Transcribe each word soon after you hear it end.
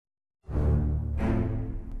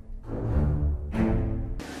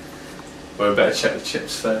Well, I better check the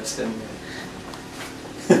chips first, didn't we?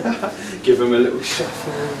 Give them a little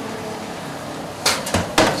shuffle.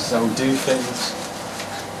 So we'll do things.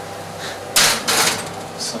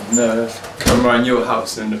 Some nerve. Come around your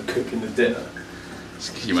house and end up cooking the dinner.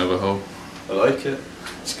 Just give you my hole. I like it.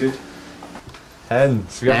 It's good.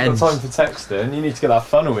 Henz, we haven't got time for texting. You need to get that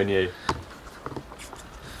funnel in you.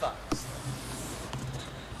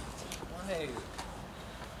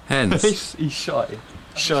 Henz. He's shy.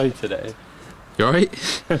 Shy today. You alright?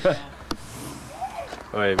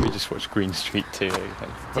 Wait, we just watched Green Street 2 again.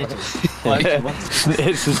 Did you?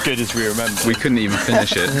 It's as good as we remember. We couldn't even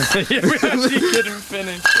finish it. Yeah, we actually couldn't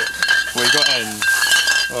finish it. We got Henz.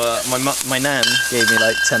 Well, my nan gave me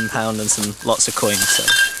like £10 and some lots of coins, so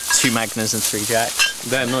 2 Magners and 3 Jacks.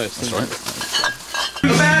 They're nice. That's right.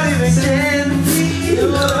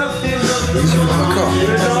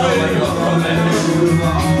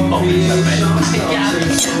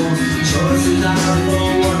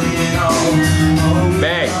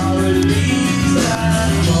 Bag.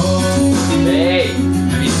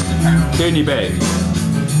 Dooney bag.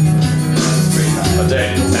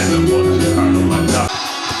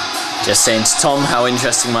 Just saying to Tom how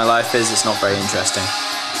interesting my life is, it's not very interesting.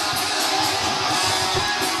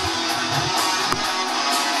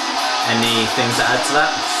 Anything to add to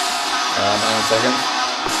that? Hang on a second.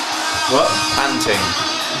 What? Panting.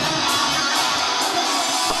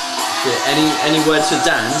 Any words for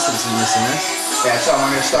Dan since he's missing this? Yeah, so I'm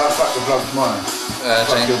going to start fuck the vlog tomorrow.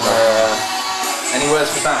 James, any words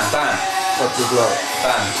for Dan? Dan? Fuck the vlog.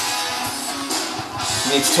 Dan.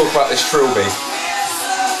 You need to talk about this trilby.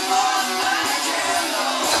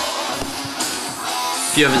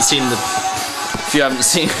 If you haven't seen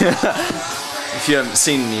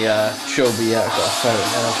the Trilby yet, I've got a photo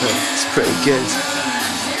of it. It's pretty good.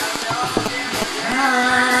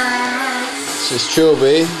 This is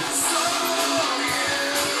Trilby.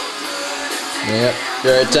 Yep,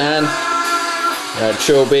 you're at Dan. You're at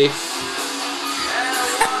Trilby.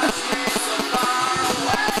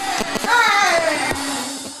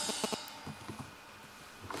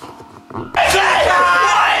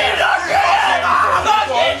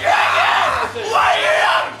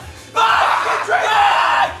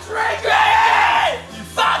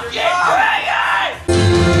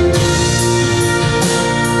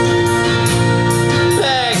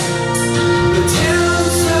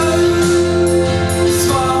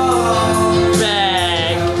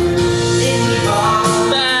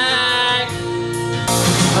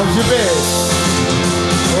 How's your beard?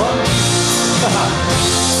 What?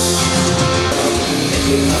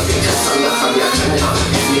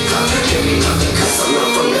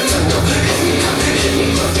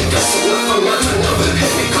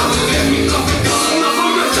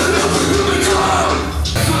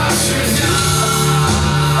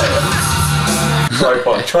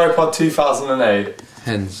 Tripod 2008.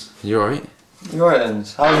 Henz, you alright? You alright,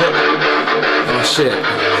 Henz? How's it? Oh shit.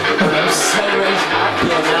 I'm so much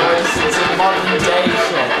happier now, it's a modern day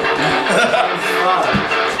shit.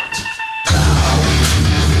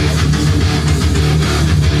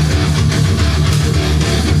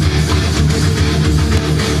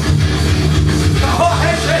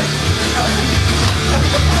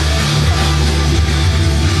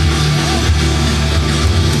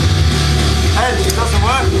 Hey, it doesn't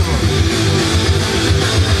work anymore.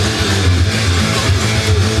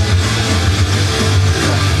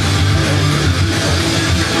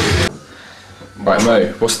 Right, Mo,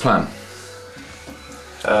 what's the plan?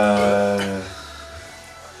 I'm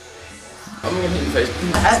gonna hit your face.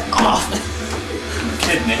 Off!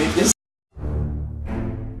 Kidding me?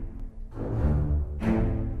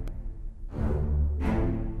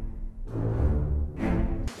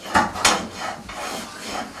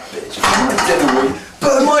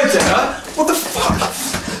 Burn my dinner? What the fuck?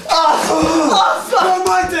 Burn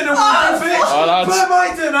my dinner, bitch! Burn my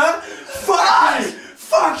dinner? Fuck you!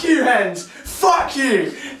 Fuck you, Henz! Fuck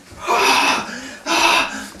you!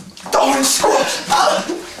 Don't squash!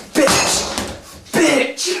 Bitch!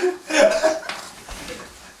 Bitch!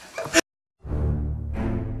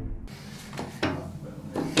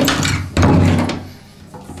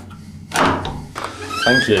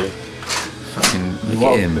 Thank you. Fucking look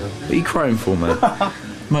at him. What are you crying for, man?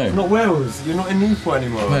 Mo. Not Wales, you're not in Newport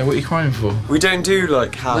anymore. Mo, what are you crying for? We don't do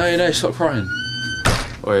like half. No, stop crying.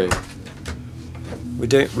 Wait. We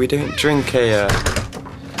don't drink a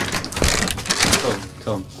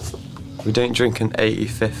Tom. We don't drink an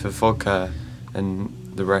 85th of vodka and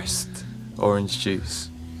the rest orange juice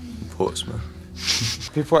in Portsmouth.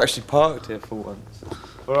 People actually parked here for once.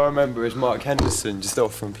 All I remember is Mark Henderson just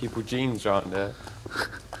offering people jeans around here.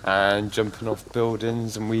 and jumping off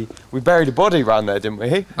buildings, and we buried a body around there, didn't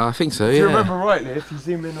we? I think so, If yeah. you remember rightly, if you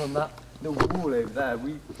zoom in on that little wall over there,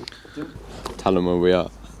 we... Tell them where we are.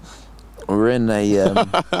 We're in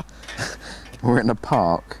a we're in a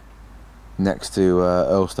park next to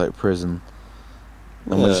Earlstoke Prison,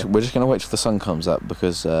 and we're just going to wait till the sun comes up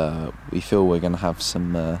because we feel we're going to have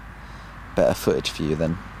some better footage for you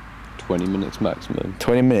then. 20 minutes maximum.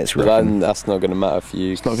 20 minutes, But then that's not going to matter for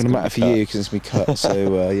you. It's not going to matter for you because it's going to be cut.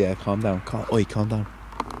 So yeah, calm down. Calm down.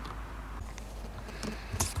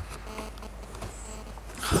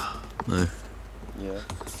 No. Yeah.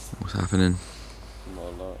 What's happening? Not a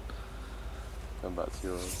lot. Going back to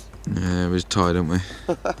yours. Yeah, we're tired, aren't we?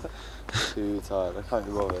 Too tired. I can't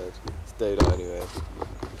be bothered. It's daylight anyway.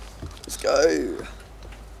 Let's go.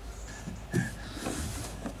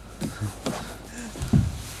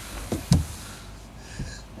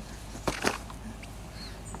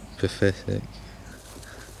 Pathetic.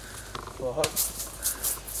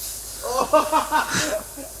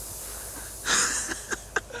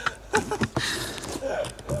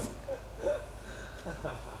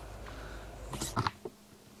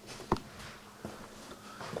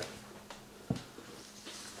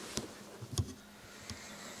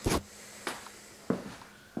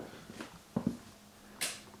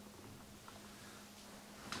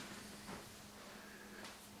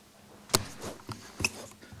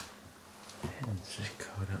 Hen's just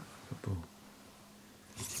curled up like a ball.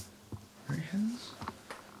 Right, Hen's?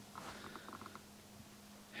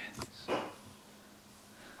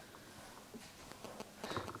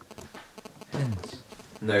 Hen's.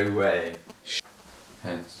 No way.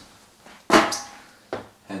 Hen's.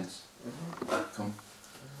 Hen's. Come.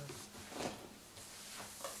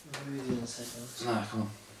 No, come on.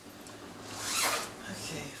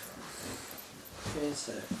 Okay.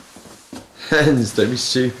 Henz, don't be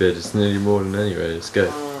stupid. It's nearly morning anyway. Let's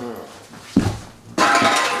go.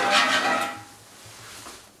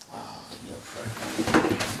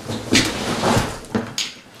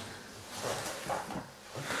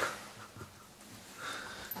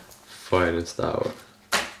 Finest hour.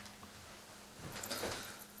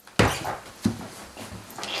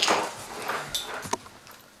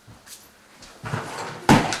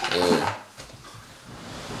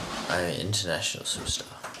 I'm international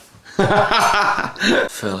superstar. I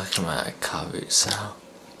feel like I'm at a car boot sale.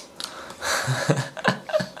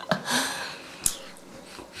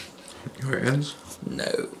 You alright, Hen's? No.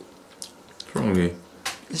 What's wrong with you?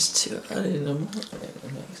 It's too early in the morning.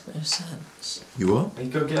 It makes no sense. You what? You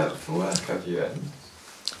got to get up for work, have you, Henz?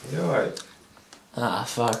 You alright? Ah,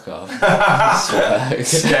 fuck off.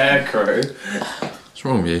 Scarecrow. What's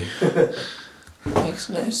wrong with you? Makes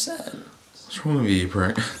no sense. What's wrong with you,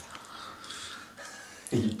 prick?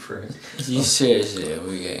 You prick. You seriously are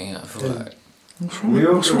we getting up for work?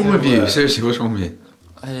 What's wrong with you? Seriously, what's wrong with you?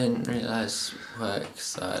 I didn't realise work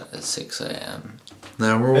started at 6 AM.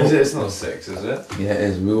 No, we're all... It's not 6, is it? Yeah, it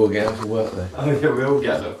is. We all get up for work though. Oh yeah, we all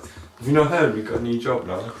get up. Have you not heard? We've got a new job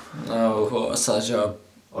now. Oh, what's our job?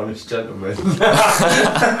 Honest gentleman. Kind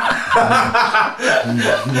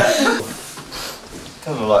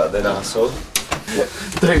of like an asshole.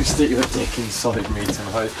 Don't stick your dick inside me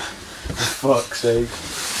tonight. For fuck's sake.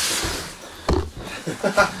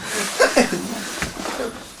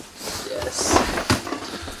 Yes.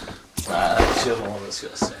 That's the other one that's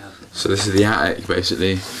got to say happy. So this is the attic,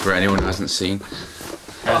 basically, for anyone who hasn't seen.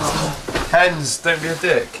 Henz, don't be a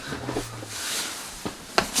dick.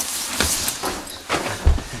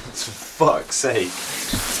 For fuck's sake.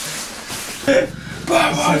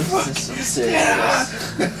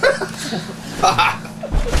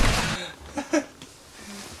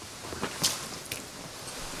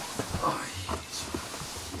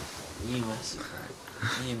 You massive prick.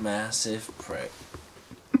 You massive prick.